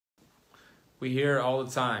We hear all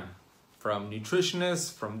the time from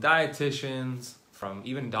nutritionists, from dietitians, from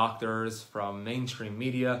even doctors, from mainstream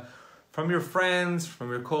media, from your friends,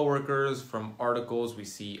 from your coworkers, from articles we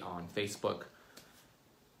see on Facebook.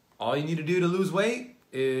 All you need to do to lose weight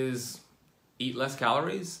is eat less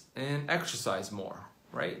calories and exercise more,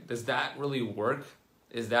 right? Does that really work?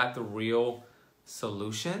 Is that the real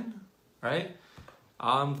solution, right?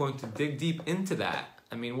 I'm going to dig deep into that.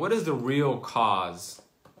 I mean, what is the real cause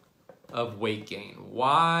of weight gain?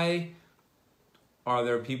 Why are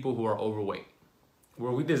there people who are overweight?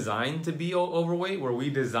 Were we designed to be overweight? Were we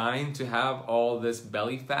designed to have all this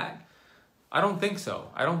belly fat? I don't think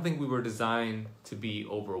so. I don't think we were designed to be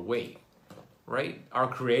overweight, right? Our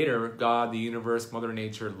creator, God, the universe, Mother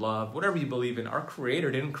Nature, love, whatever you believe in, our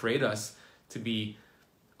creator didn't create us to be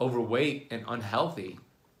overweight and unhealthy.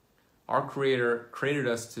 Our creator created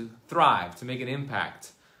us to thrive, to make an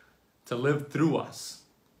impact, to live through us,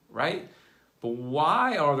 right? But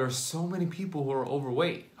why are there so many people who are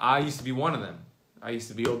overweight? I used to be one of them. I used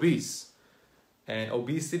to be obese. And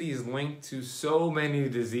obesity is linked to so many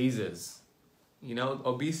diseases. You know,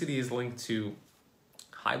 obesity is linked to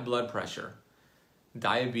high blood pressure,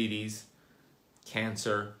 diabetes,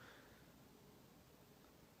 cancer,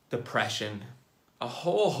 depression, a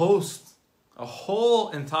whole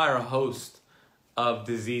entire host of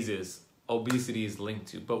diseases obesity is linked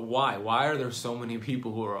to. But why? Why are there so many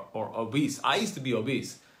people who are obese? I used to be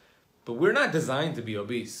obese, but we're not designed to be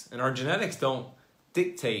obese, and our genetics don't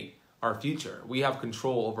dictate our future. We have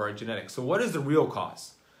control over our genetics. So what is the real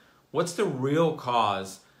cause? What's the real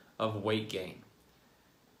cause of weight gain?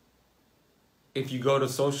 If you go to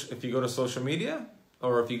social media,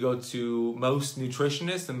 or if you go to most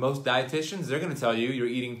nutritionists and most dietitians, they're going to tell you you're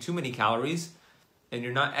eating too many calories and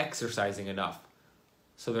you're not exercising enough.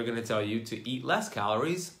 So they're going to tell you to eat less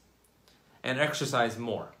calories and exercise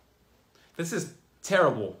more. This is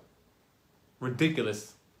terrible,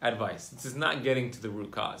 ridiculous advice. This is not getting to the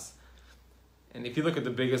root cause. And if you look at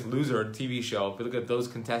The Biggest Loser TV show, if you look at those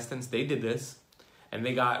contestants, they did this and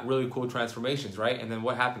they got really cool transformations, right? And then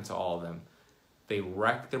what happened to all of them? They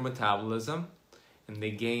wrecked their metabolism and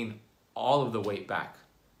they gained all of the weight back,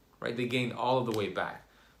 right? They gained all of the weight back.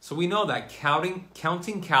 So we know that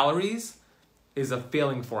counting calories is a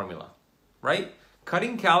failing formula, right?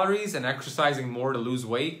 Cutting calories and exercising more to lose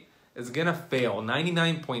weight is gonna fail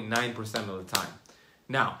 99.9% of the time.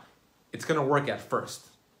 Now, it's gonna work at first,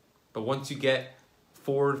 but once you get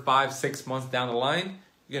 4, 5, 6 months down the line,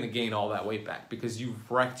 you're gonna gain all that weight back because you've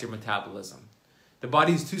wrecked your metabolism. The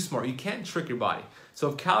body's too smart. You can't trick your body. So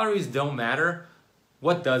if calories don't matter,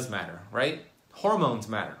 what does matter, right? Hormones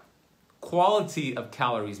matter. Quality of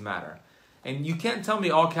calories matter. And you can't tell me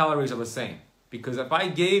all calories are the same, because if I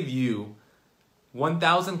gave you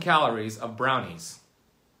 1,000 calories of brownies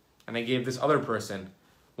and I gave this other person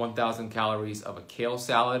 1,000 calories of a kale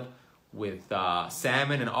salad with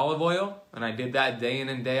salmon and olive oil, and I did that day in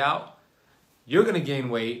and day out, you're going to gain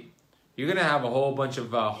weight. You're going to have a whole bunch of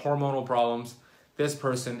hormonal problems. This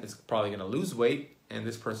person is probably going to lose weight, and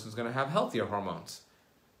this person is going to have healthier hormones.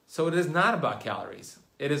 So it is not about calories.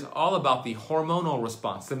 It is all about the hormonal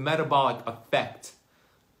response, the metabolic effect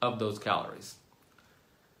of those calories.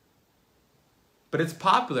 But it's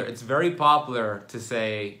popular. It's very popular to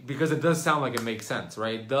say, because it does sound like it makes sense,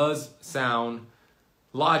 right? It does sound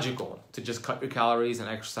logical to just cut your calories and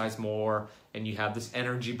exercise more, and you have this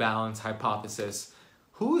energy balance hypothesis.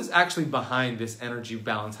 Who is actually behind this energy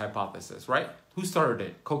balance hypothesis, right? Who started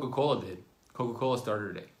it? Coca-Cola did. Coca-Cola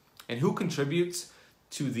started it. And who contributes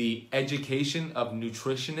to the education of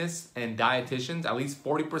nutritionists and dietitians? At least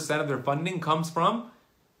 40% of their funding comes from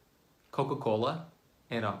Coca-Cola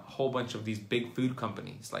and a whole bunch of these big food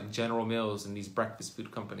companies like General Mills and these breakfast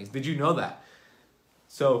food companies. Did you know that?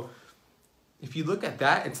 So if you look at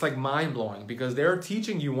that, it's like mind-blowing, because they're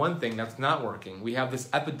teaching you one thing that's not working. We have this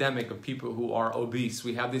epidemic of people who are obese.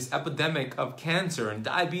 We have this epidemic of cancer and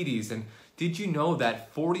diabetes. And did you know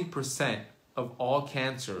that 40% of all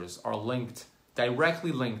cancers are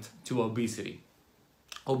directly linked to obesity?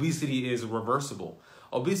 Obesity is reversible.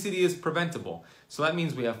 Obesity is preventable. So that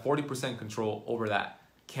means we have 40% control over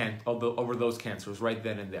over those cancers right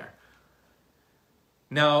then and there.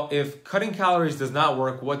 Now, if cutting calories does not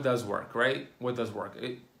work, what does work, right? What does work?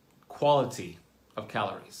 Quality of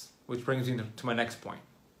calories, which brings me to my next point.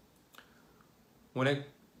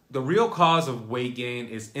 The real cause of weight gain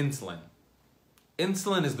is insulin.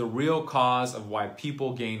 Insulin is the real cause of why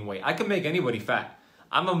people gain weight. I can make anybody fat.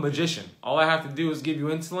 I'm a magician. All I have to do is give you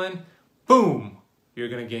insulin, boom, you're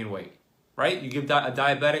gonna gain weight, right? You give a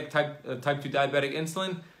diabetic, type 2 diabetic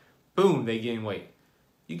insulin, boom, they gain weight.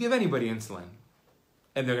 You give anybody insulin,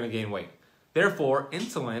 and they're gonna gain weight. Therefore,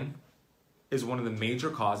 insulin is one of the major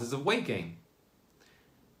causes of weight gain.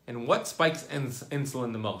 And what spikes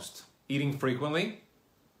insulin the most? Eating frequently,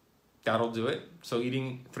 that'll do it. So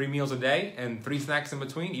eating 3 meals a day and 3 snacks in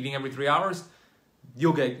between, eating every 3 hours,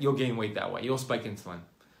 you'll gain weight that way. You'll spike insulin.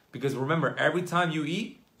 Because remember, every time you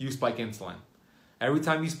eat, you spike insulin. Every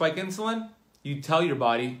time you spike insulin, you tell your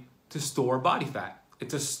body to store body fat.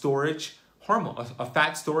 It's a storage hormone, a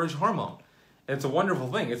fat storage hormone. And it's a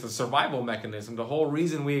wonderful thing. It's a survival mechanism. The whole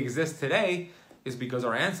reason we exist today is because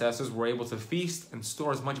our ancestors were able to feast and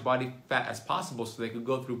store as much body fat as possible so they could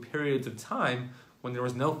go through periods of time when there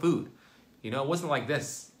was no food. You know, it wasn't like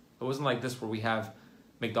this. It wasn't like this where we have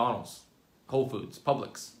McDonald's, Whole Foods,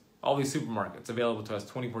 Publix, all these supermarkets available to us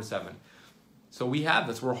 24/7. So we have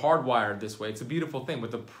this. We're hardwired this way. It's a beautiful thing.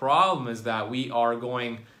 But the problem is that we are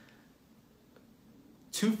going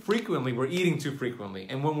too frequently. We're eating too frequently.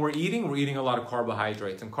 And when we're eating a lot of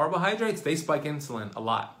carbohydrates. And carbohydrates, they spike insulin a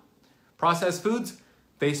lot. Processed foods,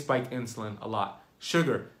 they spike insulin a lot.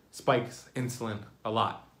 Sugar spikes insulin a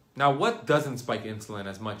lot. Now, what doesn't spike insulin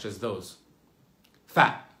as much as those?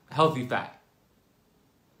 Fat, healthy fat,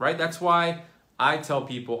 right? That's why I tell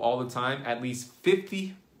people all the time, at least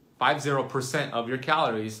 50% of your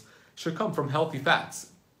calories should come from healthy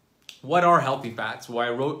fats. What are healthy fats? Well,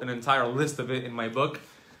 I wrote an entire list of it in my book,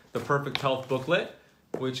 The Perfect Health Booklet,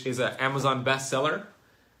 which is an Amazon bestseller.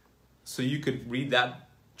 So you could read that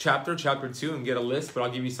chapter 2, and get a list, but I'll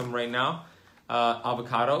give you some right now.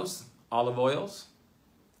 Avocados, olive oils,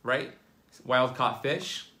 right? Wild caught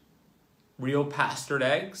fish, real pastured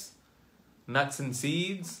eggs, nuts and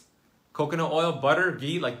seeds, coconut oil, butter,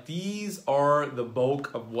 ghee. Like, these are the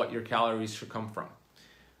bulk of what your calories should come from.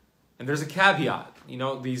 And there's a caveat. You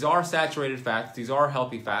know, these are saturated fats. These are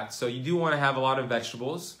healthy fats. So you do want to have a lot of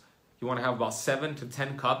vegetables. You want to have about 7 to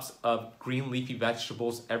 10 cups of green leafy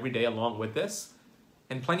vegetables every day along with this.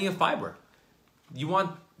 And plenty of fiber. You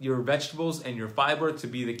want your vegetables and your fiber to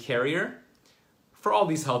be the carrier for all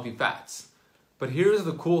these healthy fats. But here's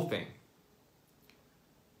the cool thing.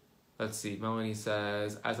 Let's see, Melanie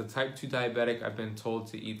says, as a type 2 diabetic, I've been told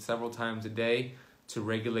to eat several times a day to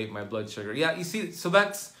regulate my blood sugar. Yeah, you see, so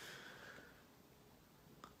that's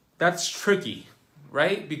tricky,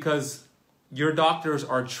 right? Because your doctors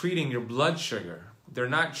are treating your blood sugar. They're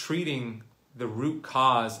not treating the root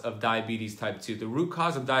cause of diabetes type 2. The root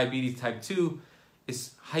cause of diabetes type 2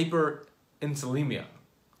 is hyperinsulinemia,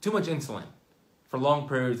 too much insulin for long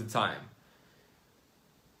periods of time.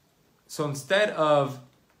 So instead of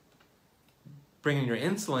bringing your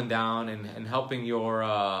insulin down and helping your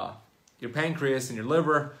pancreas and your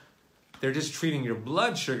liver, they're just treating your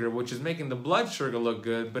blood sugar, which is making the blood sugar look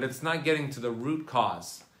good, but it's not getting to the root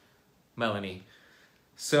cause, Melanie.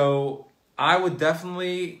 So I would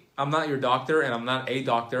definitely, I'm not your doctor and I'm not a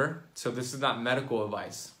doctor, so this is not medical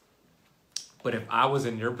advice. But if I was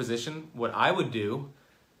in your position, what I would do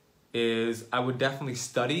is I would definitely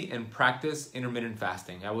study and practice intermittent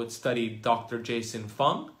fasting. I would study Dr. Jason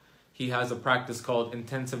Fung. He has a practice called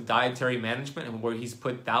intensive dietary management, and where he's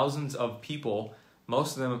put thousands of people,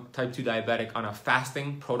 most of them type 2 diabetic, on a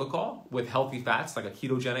fasting protocol with healthy fats, like a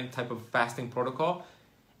ketogenic type of fasting protocol.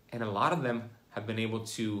 And a lot of them have been able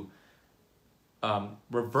to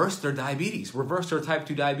reverse their diabetes, reverse their type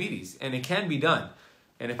 2 diabetes. And it can be done.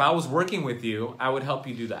 And if I was working with you, I would help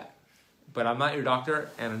you do that. But I'm not your doctor,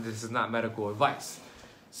 and this is not medical advice.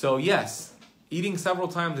 So yes, eating several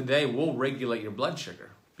times a day will regulate your blood sugar.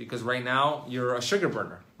 Because right now, you're a sugar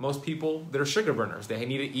burner. Most people, they're sugar burners. They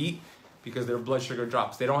need to eat because their blood sugar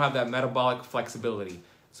drops. They don't have that metabolic flexibility.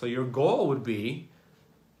 So your goal would be,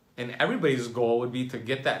 and everybody's goal would be, to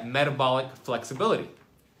get that metabolic flexibility,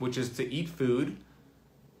 which is to eat food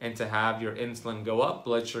and to have your insulin go up,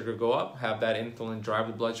 blood sugar go up, have that insulin drive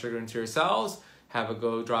the blood sugar into your cells, have it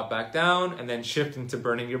go drop back down, and then shift into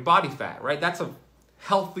burning your body fat, right? That's a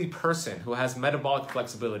healthy person who has metabolic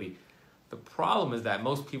flexibility. The problem is that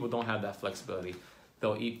most people don't have that flexibility.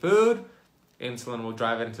 They'll eat food, insulin will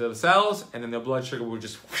drive it into the cells, and then their blood sugar will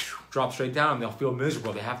just drop straight down, and they'll feel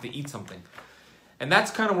miserable. They have to eat something. And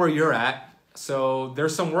that's kind of where you're at. So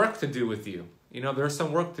there's some work to do with you. You know, there's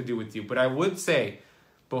some work to do with you. But I would say,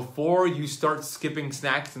 before you start skipping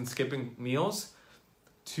snacks and skipping meals,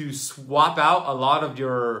 to swap out a lot of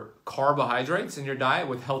your carbohydrates in your diet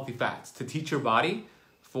with healthy fats, to teach your body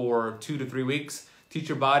for 2 to 3 weeks, teach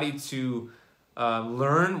your body to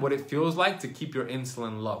learn what it feels like to keep your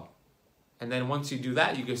insulin low. And then once you do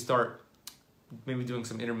that, you can start maybe doing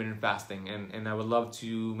some intermittent fasting. And I would love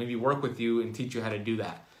to maybe work with you and teach you how to do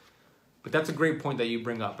that. But that's a great point that you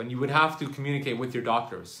bring up. And you would have to communicate with your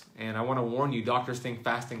doctors. And I want to warn you, doctors think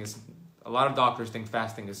fasting is A lot of doctors think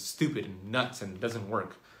fasting is stupid and nuts and doesn't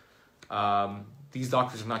work. These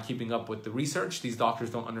doctors are not keeping up with the research. These doctors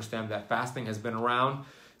don't understand that fasting has been around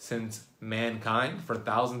since mankind for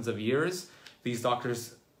thousands of years. These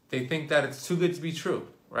doctors, they think that it's too good to be true,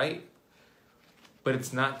 right? But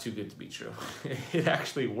it's not too good to be true. It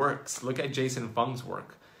actually works. Look at Jason Fung's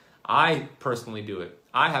work. I personally do it.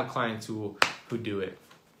 I have clients who do it.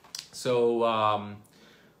 So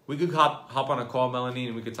we could hop on a call, Melanie,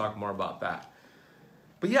 and we could talk more about that.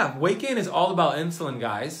 But yeah, weight gain is all about insulin,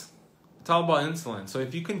 guys. It's all about insulin. So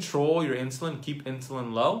if you control your insulin, keep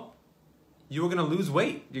insulin low, you're going to lose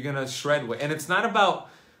weight. You're going to shred weight. And it's not about,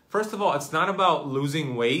 first of all, it's not about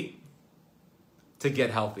losing weight to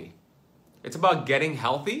get healthy. It's about getting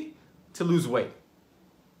healthy to lose weight,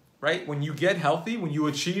 right? When you get healthy, when you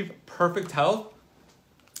achieve perfect health,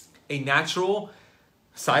 a natural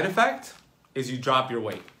side effect is you drop your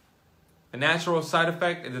weight. A natural side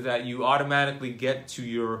effect is that you automatically get to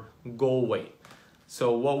your goal weight.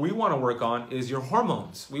 So what we want to work on is your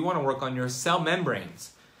hormones. We want to work on your cell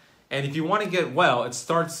membranes. And if you want to get well, it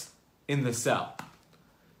starts in the cell.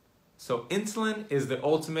 So insulin is the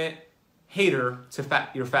ultimate hater to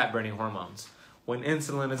your fat-burning hormones. When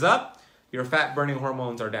insulin is up, your fat-burning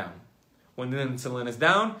hormones are down. When insulin is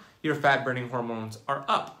down, your fat-burning hormones are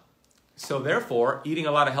up. So therefore, eating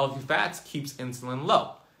a lot of healthy fats keeps insulin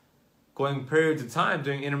low. Going periods of time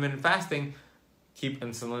doing intermittent fasting, keep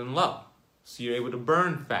insulin low. So you're able to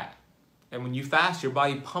burn fat. And when you fast, your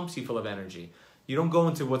body pumps you full of energy. You don't go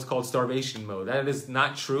into what's called starvation mode. That is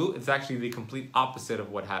not true. It's actually the complete opposite of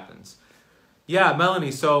what happens. Yeah,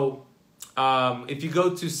 Melanie, so if you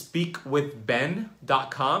go to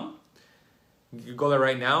speakwithben.com, you can go there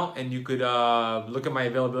right now and you could look at my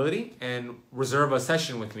availability and reserve a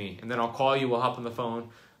session with me. And then I'll call you, we'll hop on the phone.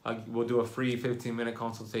 We'll do a free 15-minute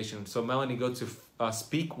consultation. So Melanie, go to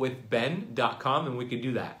speakwithben.com and we could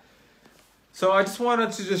do that. So I just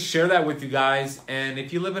wanted to just share that with you guys. And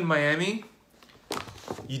if you live in Miami,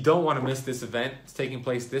 you don't want to miss this event. It's taking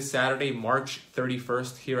place this Saturday, March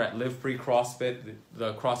 31st here at Live Free CrossFit,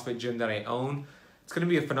 the CrossFit gym that I own. It's going to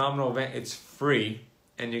be a phenomenal event. It's free,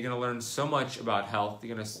 and you're going to learn so much about health.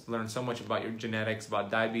 You're going to learn so much about your genetics,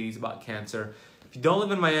 about diabetes, about cancer. If you don't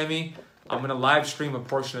live in Miami, I'm going to live stream a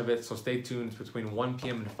portion of it, so stay tuned. It's between 1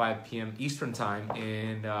 p.m. and 5 p.m. Eastern Time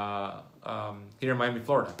in here in Miami,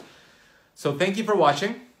 Florida. So thank you for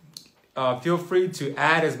watching. Feel free to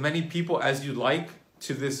add as many people as you like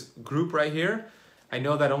to this group right here. I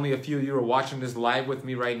know that only a few of you are watching this live with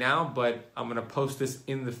me right now, but I'm going to post this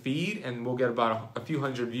in the feed and we'll get about a few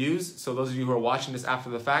hundred views. So those of you who are watching this after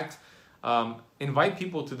the fact, invite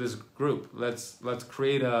people to this group. Let's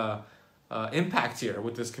create a impact here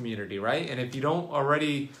with this community, right? And if you don't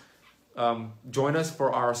already join us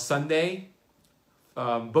for our Sunday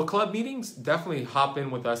book club meetings, definitely hop in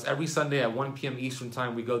with us. Every Sunday at 1 p.m. Eastern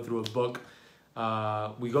Time, we go through a book.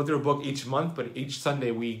 We go through a book each month, but each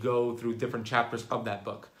Sunday we go through different chapters of that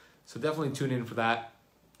book. So definitely tune in for that.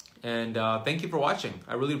 And thank you for watching.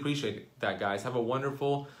 I really appreciate that, guys. Have a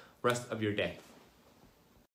wonderful rest of your day.